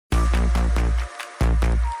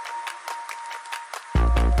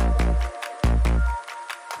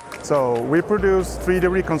So we produce 3D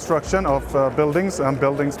reconstruction of buildings and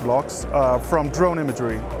buildings blocks from drone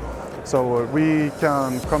imagery. So we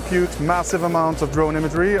can compute massive amounts of drone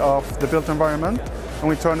imagery of the built environment, and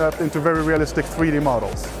we turn that into very realistic 3D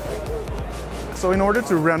models. So in order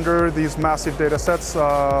to render these massive data sets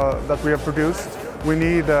that we have produced, we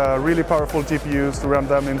need really powerful GPUs to run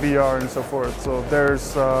them in VR and so forth. So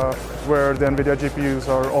there's where the NVIDIA GPUs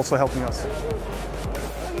are also helping us.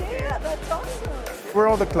 Yeah, that's awesome. We're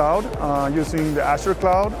on the cloud using the Azure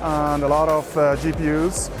cloud and a lot of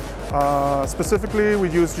GPUs. Specifically, we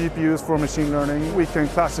use GPUs for machine learning. We can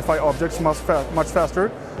classify objects much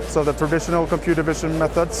faster. So the traditional computer vision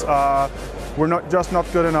methods were not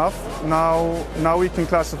good enough. Now we can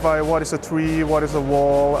classify what is a tree, what is a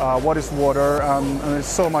wall, what is water, and it's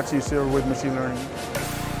so much easier with machine learning.